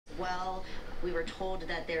well. We were told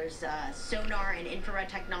that there's sonar and infrared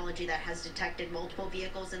technology that has detected multiple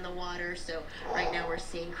vehicles in the water. So right now we're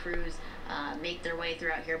seeing crews make their way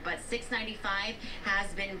throughout here. But 695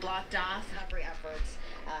 has been blocked off. Recovery efforts.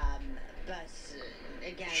 But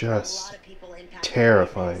again, just a lot of people impacted.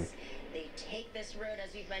 Terrifying. They take this road,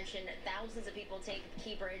 as we've mentioned, thousands of people take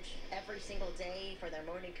Key Bridge every single day for their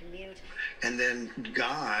morning commute. And then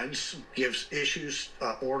guides issues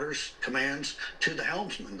orders, commands to the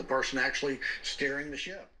helmsman, the person actually steering the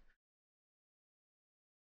ship.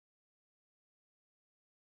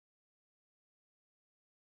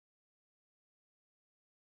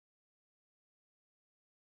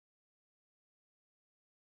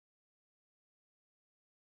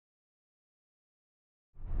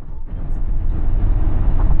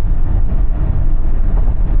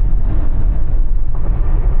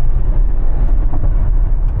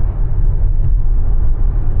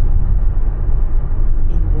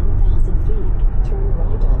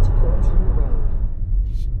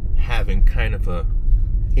 Kind of a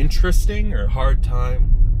interesting or hard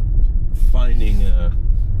time finding a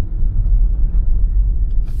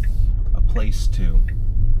place to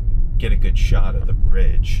get a good shot of the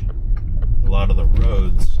bridge. A lot of the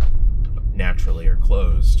roads naturally are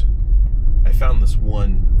closed. I found this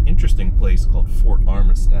one interesting place called Fort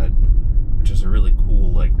Armistead, which is a really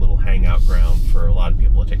cool like little hangout ground for a lot of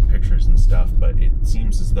people to take pictures and stuff, but it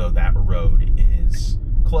seems as though that road is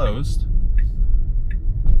closed,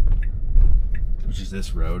 which is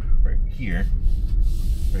this road right here,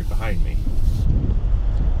 right behind me.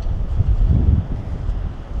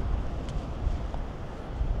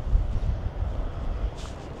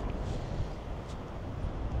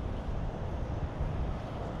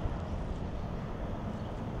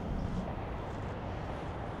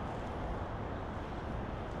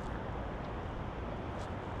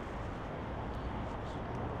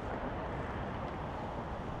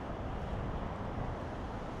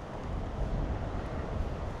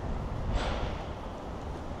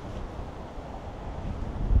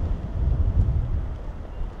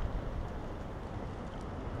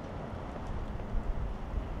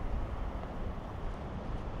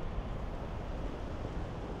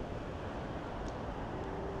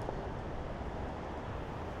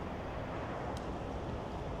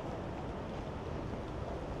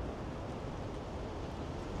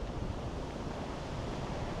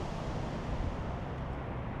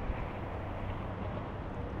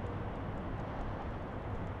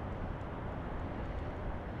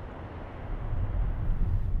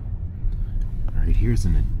 Here's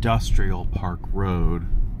an industrial park road.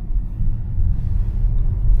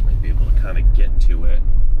 Might be able to kind of get to it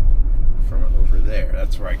from over there.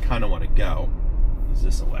 That's where I kind of want to go. Is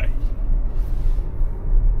this away?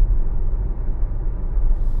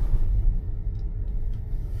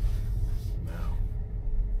 No.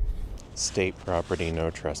 State property,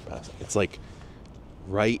 no trespassing. It's like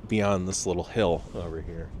right beyond this little hill over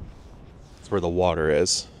here. It's where the water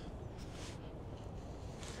is.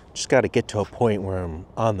 Just got to get to a point where I'm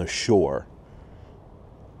on the shore.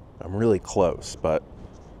 I'm really close, but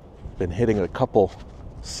been hitting a couple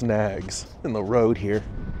snags in the road here.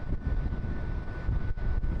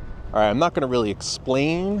 All right, I'm not going to really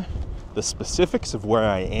explain the specifics of where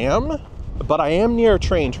I am, but I am near a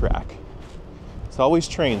train track. It's always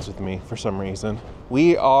trains with me for some reason.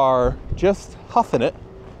 We are just huffing it,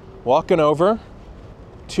 walking over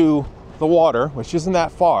to the water, which isn't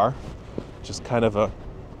that far, just kind of a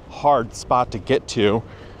hard spot to get to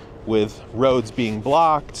with roads being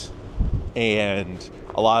blocked and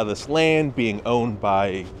a lot of this land being owned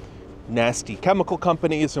by nasty chemical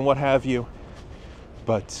companies and what have you.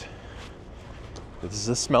 But this is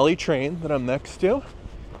a smelly train that I'm next to,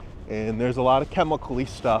 and there's a lot of chemical-y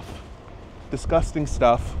stuff, disgusting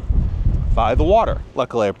stuff by the water.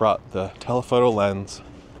 Luckily I brought the telephoto lens,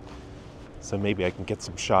 so maybe I can get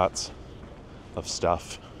some shots of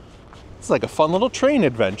stuff. It's like a fun little train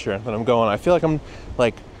adventure that I'm going on. I feel like I'm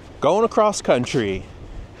like going across country,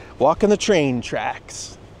 walking the train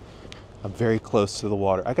tracks. I'm very close to the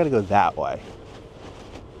water. I gotta go that way.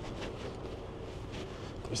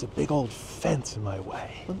 There's a big old fence in my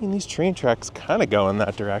way. I mean, these train tracks kind of go in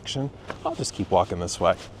that direction. I'll just keep walking this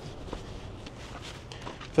way.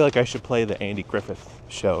 I feel like I should play the Andy Griffith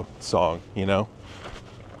Show song, you know?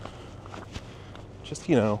 Just,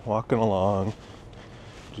 you know, walking along.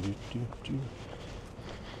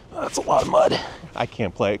 That's a lot of mud. I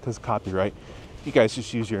can't play it because copyright. You guys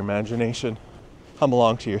just use your imagination. Hum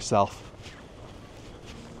along to yourself.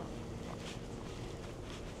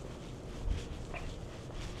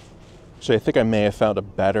 Actually, I think I may have found a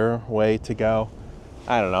better way to go.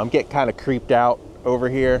 I don't know. I'm getting kind of creeped out over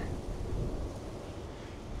here.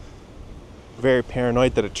 Very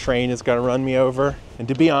paranoid that a train is gonna run me over. And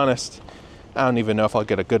to be honest, I don't even know if I'll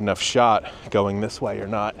get a good enough shot going this way or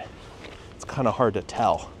not. It's kind of hard to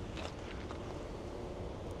tell.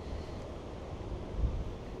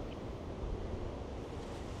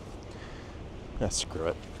 Screw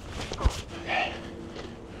it. Okay.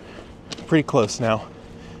 Pretty close now.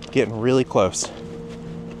 Getting really close.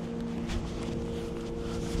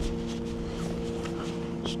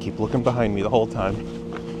 Just keep looking behind me the whole time.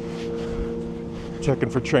 Checking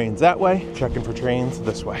for trains that way, checking for trains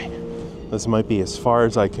this way. This might be as far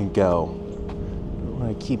as I can go. When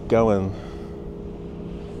I keep going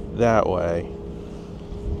that way.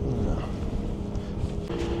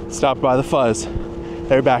 Stopped by the fuzz.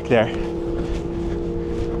 They're back there.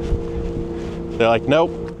 They're like,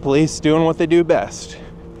 nope, police doing what they do best.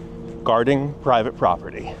 Guarding private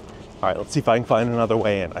property. All right, let's see if I can find another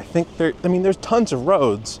way in. I think there's tons of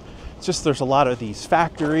roads. It's just there's a lot of these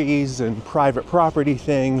factories and private property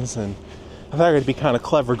things, and I thought it'd be kind of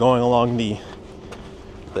clever going along the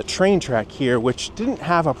train track here, which didn't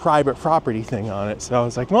have a private property thing on it. So I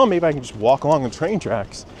was like, well, maybe I can just walk along the train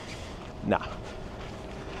tracks. Nah,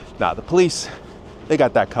 the police, they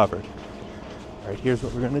got that covered. All right, here's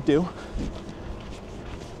what we're gonna do.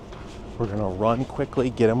 We're gonna run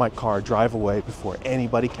quickly, get in my car, drive away before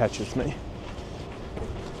anybody catches me.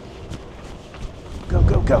 Go,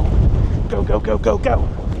 go, go. Go, go, go, go, go.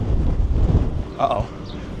 Uh-oh.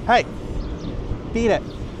 Hey, beat it.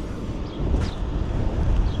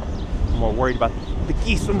 I'm more worried about the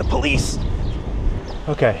geese than the police.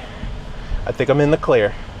 Okay, I think I'm in the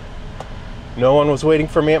clear. No one was waiting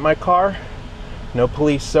for me at my car. No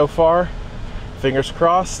police so far. Fingers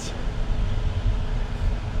crossed.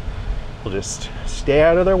 We'll just stay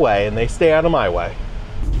out of their way and they stay out of my way.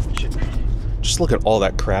 Just look at all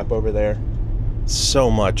that crap over there.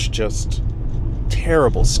 So much just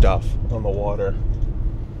terrible stuff on the water.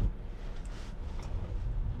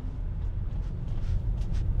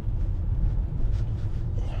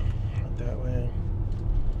 That way.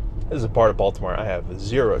 This is a part of Baltimore I have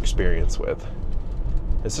zero experience with.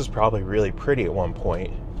 This is probably really pretty at one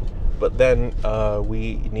point, but then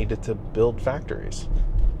we needed to build factories.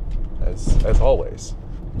 As always.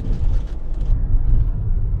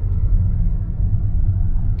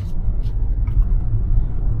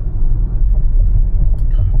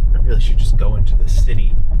 I really should just go into the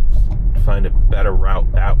city and find a better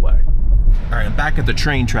route that way. All right, I'm back at the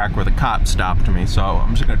train track where the cop stopped me, so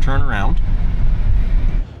I'm just gonna turn around.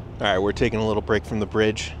 All right, we're taking a little break from the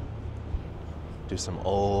bridge. Do some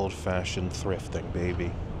old-fashioned thrifting,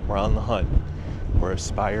 baby. We're on the hunt. We're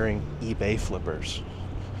aspiring eBay flippers.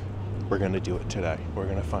 We're gonna do it today. We're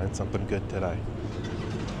gonna find something good today.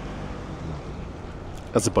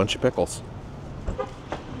 That's a bunch of pickles.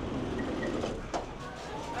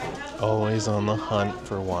 Always on the hunt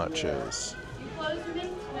for watches.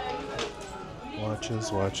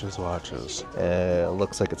 Watches, watches, watches.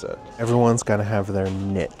 Looks like it's everyone's gotta have their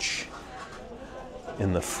niche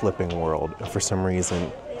in the flipping world. For some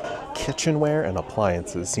reason, kitchenware and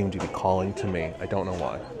appliances seem to be calling to me. I don't know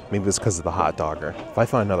why. Maybe it's because of the hot dogger. If I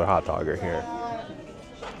find another hot dogger here.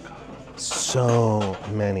 So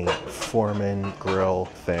many Foreman grill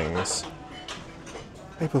things.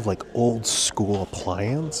 Type of like old school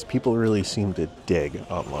appliance. People really seem to dig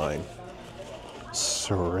online.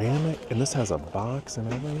 Ceramic, and this has a box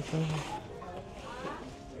and everything.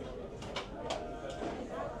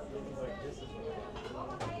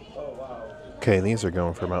 Okay, these are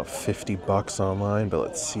going for about 50 bucks online, but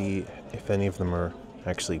let's see if any of them are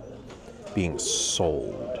actually being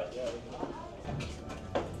sold.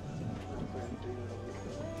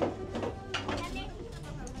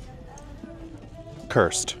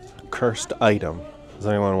 Cursed item. Does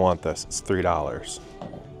anyone want this? It's $3.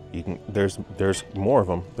 You can. There's more of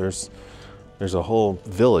them. There's a whole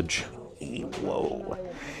village. Whoa!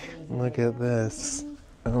 Look at this.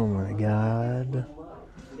 Oh my God.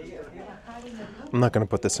 I'm not gonna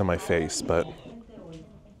put this on my face, but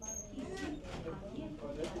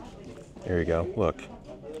there you go. Look,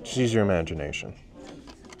 just use your imagination.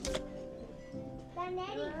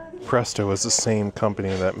 Presto is the same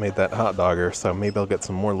company that made that hot dogger, so maybe I'll get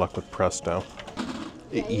some more luck with Presto.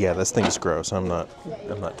 Yeah, this thing's gross. I'm not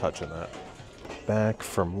touching that. Back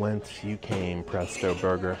from whence you came, Presto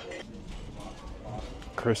Burger.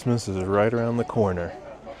 Christmas is right around the corner.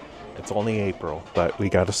 It's only April, but we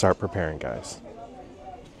got to start preparing, guys.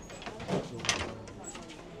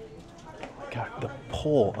 God, the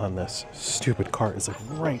pole on this stupid cart is like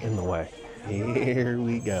right in the way. Here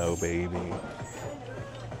we go, baby.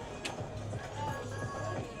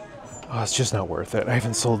 Oh, it's just not worth it. I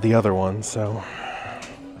haven't sold the other one, so.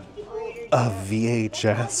 A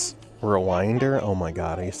VHS rewinder? Oh my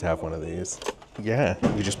God, I used to have one of these. Yeah,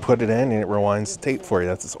 you just put it in and it rewinds the tape for you.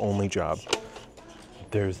 That's its only job.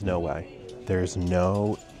 There's no way. There's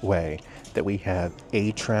no way that we have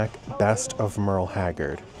 8-track Best of Merle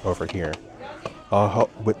Haggard over here.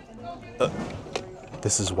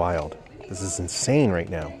 This is wild. This is insane right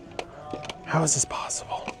now. How is this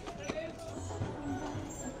possible?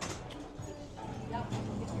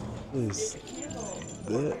 What is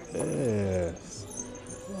this?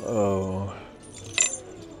 Oh.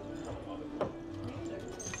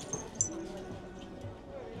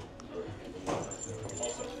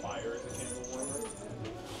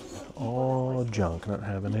 All junk, not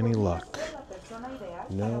having any luck.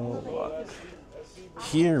 No luck.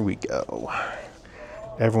 Here we go.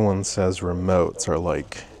 Everyone says remotes are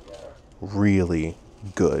like really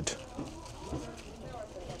good.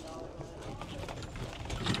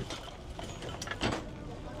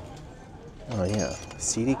 Oh yeah,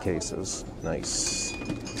 CD cases, nice.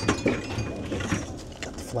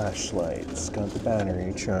 Got the flashlights, got the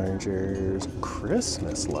battery chargers,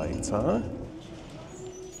 Christmas lights, huh?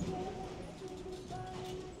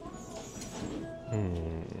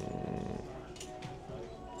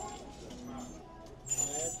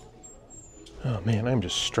 Oh man, I'm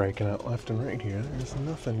just striking out left and right here. There's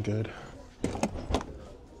nothing good.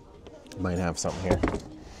 Might have something here.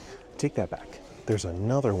 Take that back. There's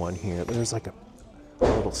another one here. There's like a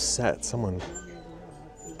little set. Someone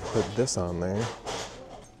put this on there.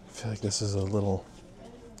 I feel like this is a little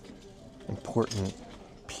important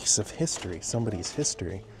piece of history. Somebody's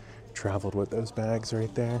history traveled with those bags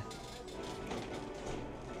right there.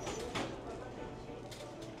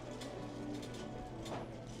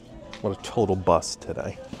 What a total bust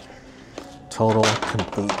today. Total,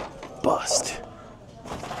 complete bust.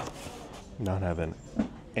 Not having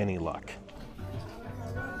any luck.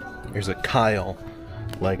 Here's a Kyle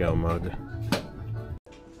Lego mug.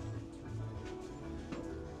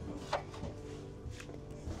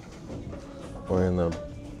 We're in the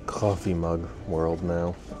coffee mug world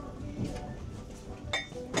now.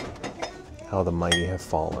 How the mighty have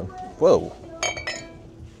fallen. Whoa.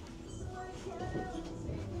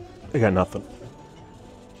 I got nothing.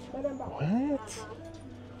 What?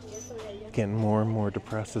 Getting more and more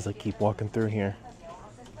depressed as I keep walking through here.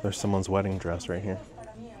 There's someone's wedding dress right here.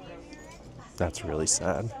 That's really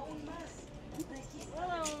sad.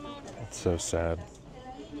 It's so sad.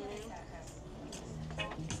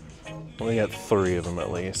 We got 3 of them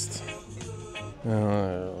at least.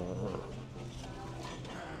 I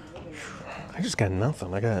just got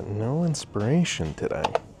nothing. I got no inspiration today.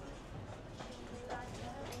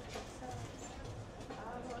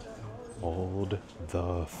 Hold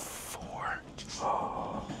the fort.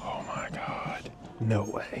 Oh my God. No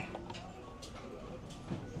way.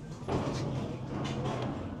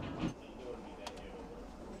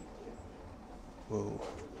 Whoa.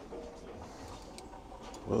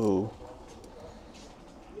 Whoa.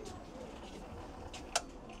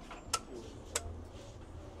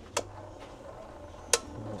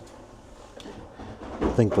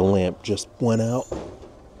 I think the lamp just went out.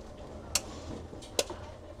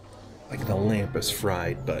 Like the lamp is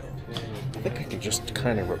fried, but I think I can just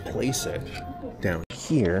kind of replace it. Down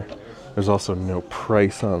here, there's also no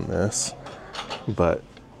price on this, but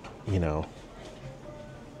you know,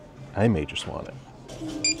 I may just want it.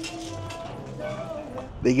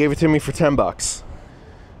 They gave it to me for 10 bucks.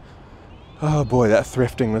 Oh boy, that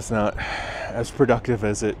thrifting was not as productive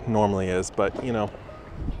as it normally is, but you know,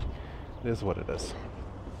 it is what it is.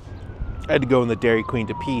 I had to go in the Dairy Queen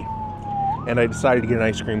to pee, and I decided to get an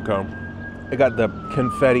ice cream cone. I got the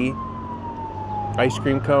confetti ice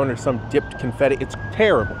cream cone or some dipped confetti. It's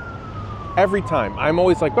terrible. Every time. I'm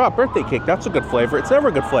always like, oh, birthday cake, that's a good flavor. It's never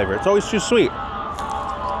a good flavor. It's always too sweet.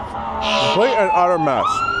 Complete and utter mess.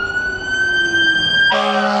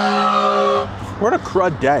 What a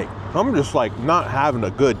crud day. I'm just like not having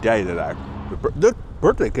a good day today. This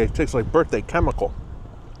birthday cake tastes like birthday chemical.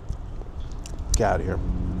 Get out of here.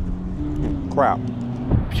 Crap.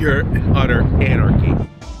 Pure and utter anarchy.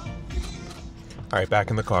 All right, back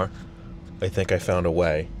in the car. I think I found a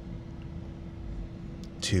way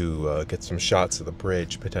to get some shots of the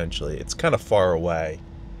bridge, potentially. It's kind of far away,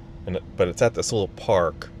 but it's at this little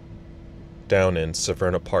park down in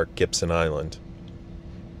Severna Park, Gibson Island.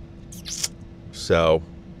 So,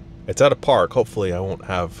 it's at a park. Hopefully I won't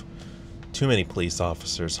have too many police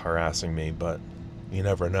officers harassing me, but you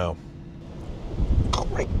never know. Oh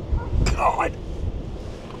my God.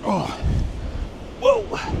 Oh. Whoa.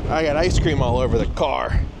 I got ice cream all over the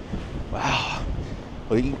car. Wow.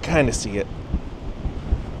 Well, you can kind of see it.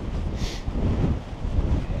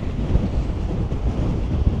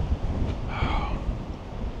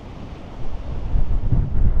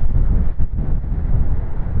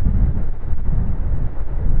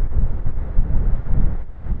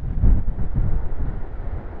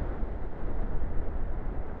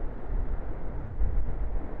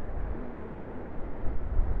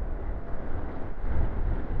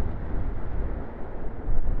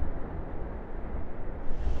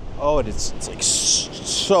 Oh, it's like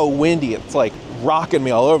so windy. It's like rocking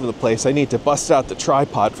me all over the place. I need to bust out the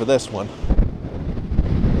tripod for this one.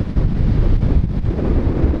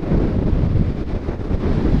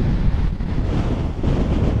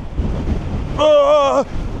 Oh,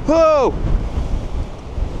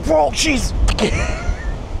 jeez.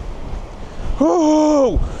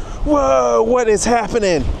 Oh, whoa, what is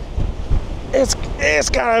happening? It's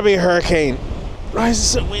gotta be a hurricane. Why is it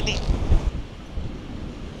so windy?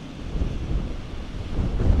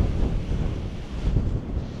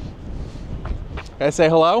 Can I say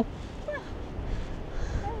hello?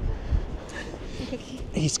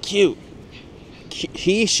 He's cute.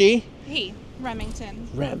 He, she? He, Remington.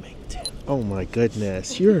 Remington. Oh my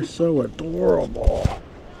goodness, you're so adorable.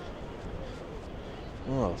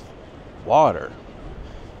 Oh, water.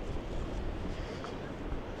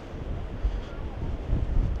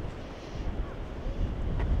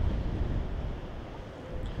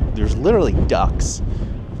 There's literally ducks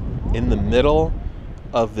in the middle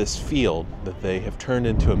of this field that they have turned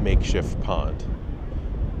into a makeshift pond.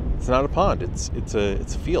 It's not a pond, it's a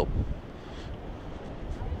field.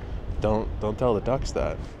 Don't tell the ducks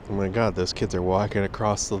that. Oh my god, those kids are walking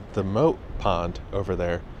across the moat pond over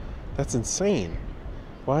there. That's insane.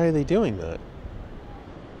 Why are they doing that?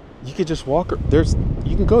 You could just walk,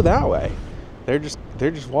 you can go that way. They're just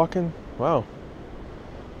walking. Wow.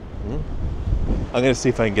 I'm gonna see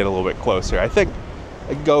if I can get a little bit closer. I think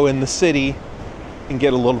I can go in the city and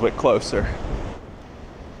get a little bit closer.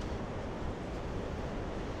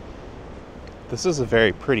 This is a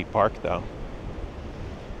very pretty park though.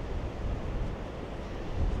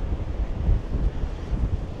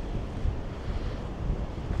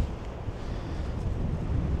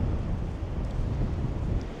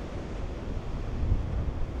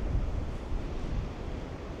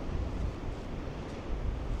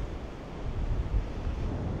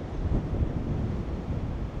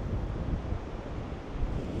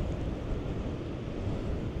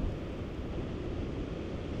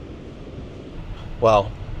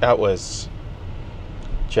 Well, that was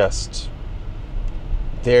just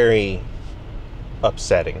very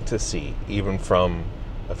upsetting to see, even from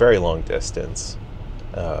a very long distance.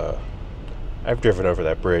 I've driven over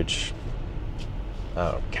that bridge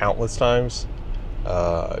countless times.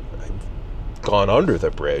 I've gone under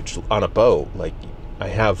the bridge on a boat. Like, I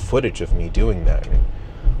have footage of me doing that.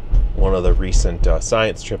 One of the recent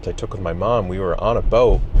science trips I took with my mom, we were on a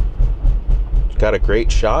boat. Got a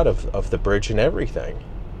great shot of the bridge and everything,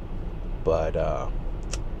 but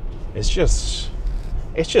it's just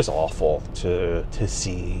awful to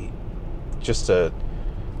see just a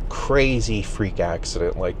crazy freak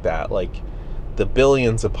accident like that. Like, the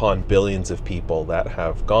billions upon billions of people that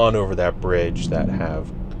have gone over that bridge, that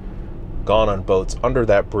have gone on boats under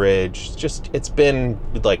that bridge. Just, it's been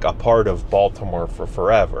like a part of Baltimore for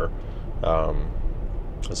forever,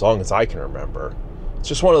 as long as I can remember. It's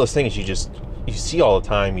just one of those things you see all the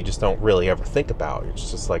time, you just don't really ever think about.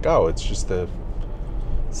 It's just like, oh, it's the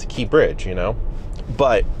Key Bridge, you know?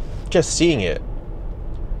 But just seeing it,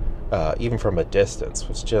 even from a distance,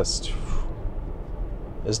 was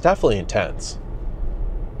definitely intense.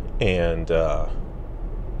 And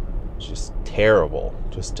just terrible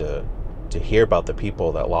just to hear about the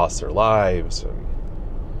people that lost their lives,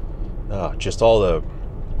 and just all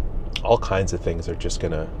kinds of things are just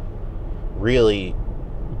gonna really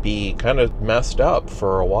be kind of messed up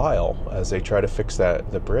for a while as they try to fix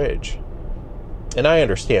the bridge. And I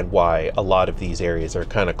understand why a lot of these areas are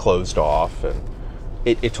kind of closed off, and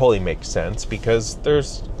it totally makes sense, because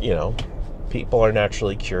there's, people are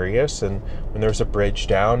naturally curious, and when there's a bridge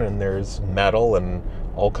down and there's metal and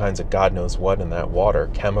all kinds of God knows what in that water,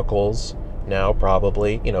 chemicals now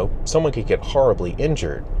probably, someone could get horribly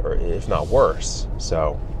injured, or if not worse.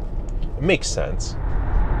 So it makes sense.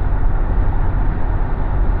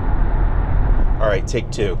 All right, take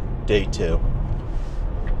two, day two.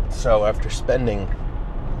 So after spending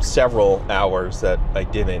several hours that I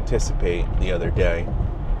didn't anticipate the other day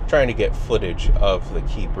trying to get footage of the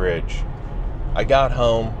Key Bridge, I got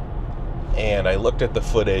home and I looked at the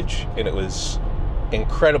footage, and it was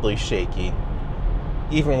incredibly shaky.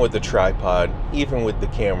 even with the tripod, even with the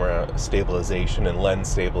camera stabilization and lens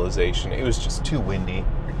stabilization, it was just too windy,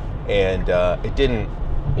 and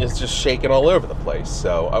it was just shaking all over the place,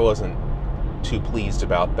 so I wasn't too pleased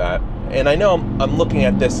about that. And I know I'm looking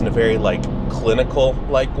at this in a very, like,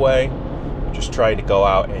 clinical-like way, just trying to go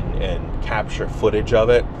out and capture footage of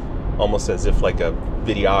it, almost as if, like, a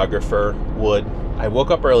videographer would. I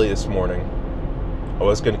woke up early this morning. I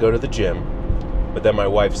was going to go to the gym, but then my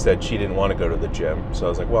wife said she didn't want to go to the gym. So I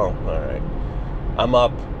was like, well, all right. I'm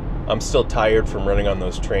up. I'm still tired from running on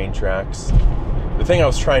those train tracks. The thing I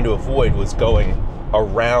was trying to avoid was going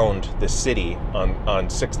around the city on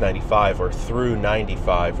 695 or through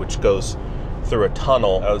 95, which goes through a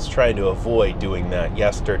tunnel. I was trying to avoid doing that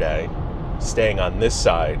yesterday, staying on this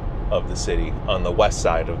side of the city, on the west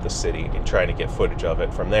side of the city, and trying to get footage of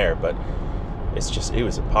it from there. But it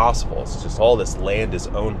was impossible. It's just all this land is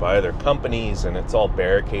owned by other companies, and it's all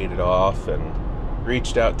barricaded off. And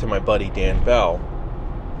reached out to my buddy Dan Bell,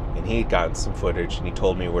 and he'd gotten some footage, and he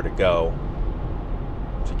told me where to go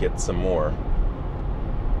to get some more.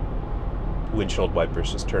 Windshield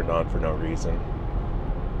wipers just turned on for no reason.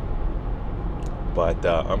 But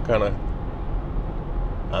I'm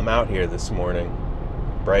out here this morning,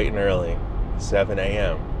 bright and early, 7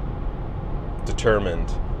 a.m.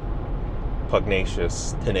 Determined,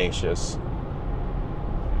 pugnacious, tenacious.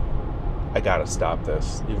 I gotta stop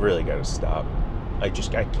this. You really gotta stop. I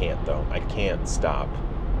can't though. I can't stop.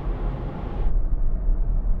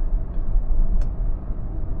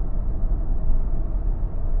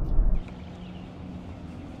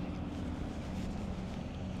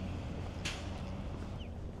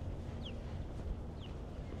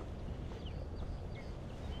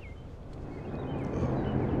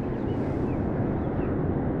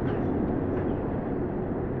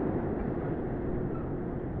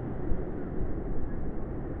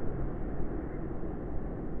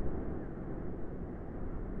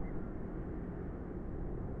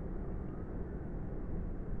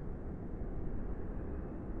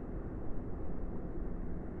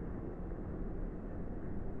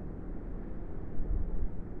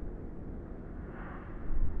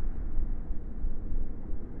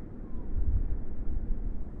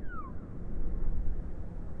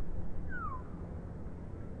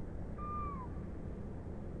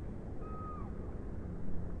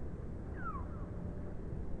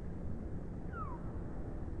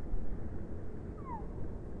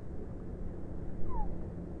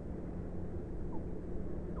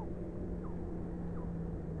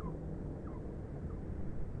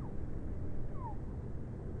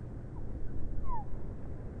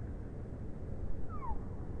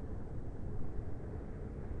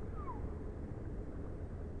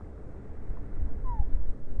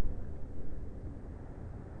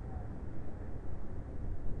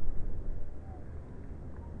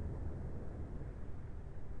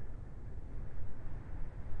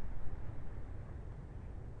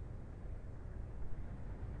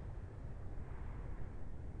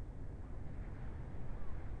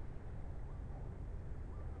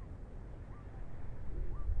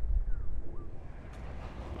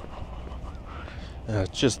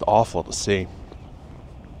 It's just awful to see.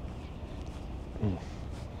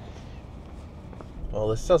 Well,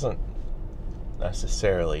 this doesn't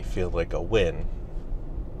necessarily feel like a win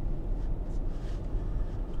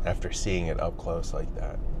after seeing it up close like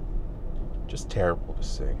that. Just terrible to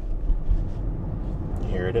see.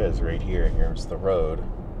 Here it is, right here. Here's the road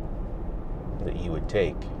that you would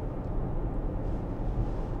take.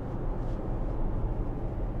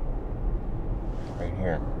 Right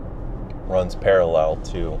here. Runs parallel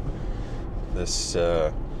to this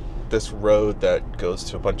this road that goes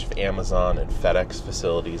to a bunch of Amazon and FedEx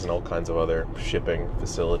facilities and all kinds of other shipping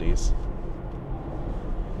facilities.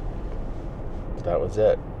 That was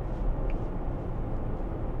it.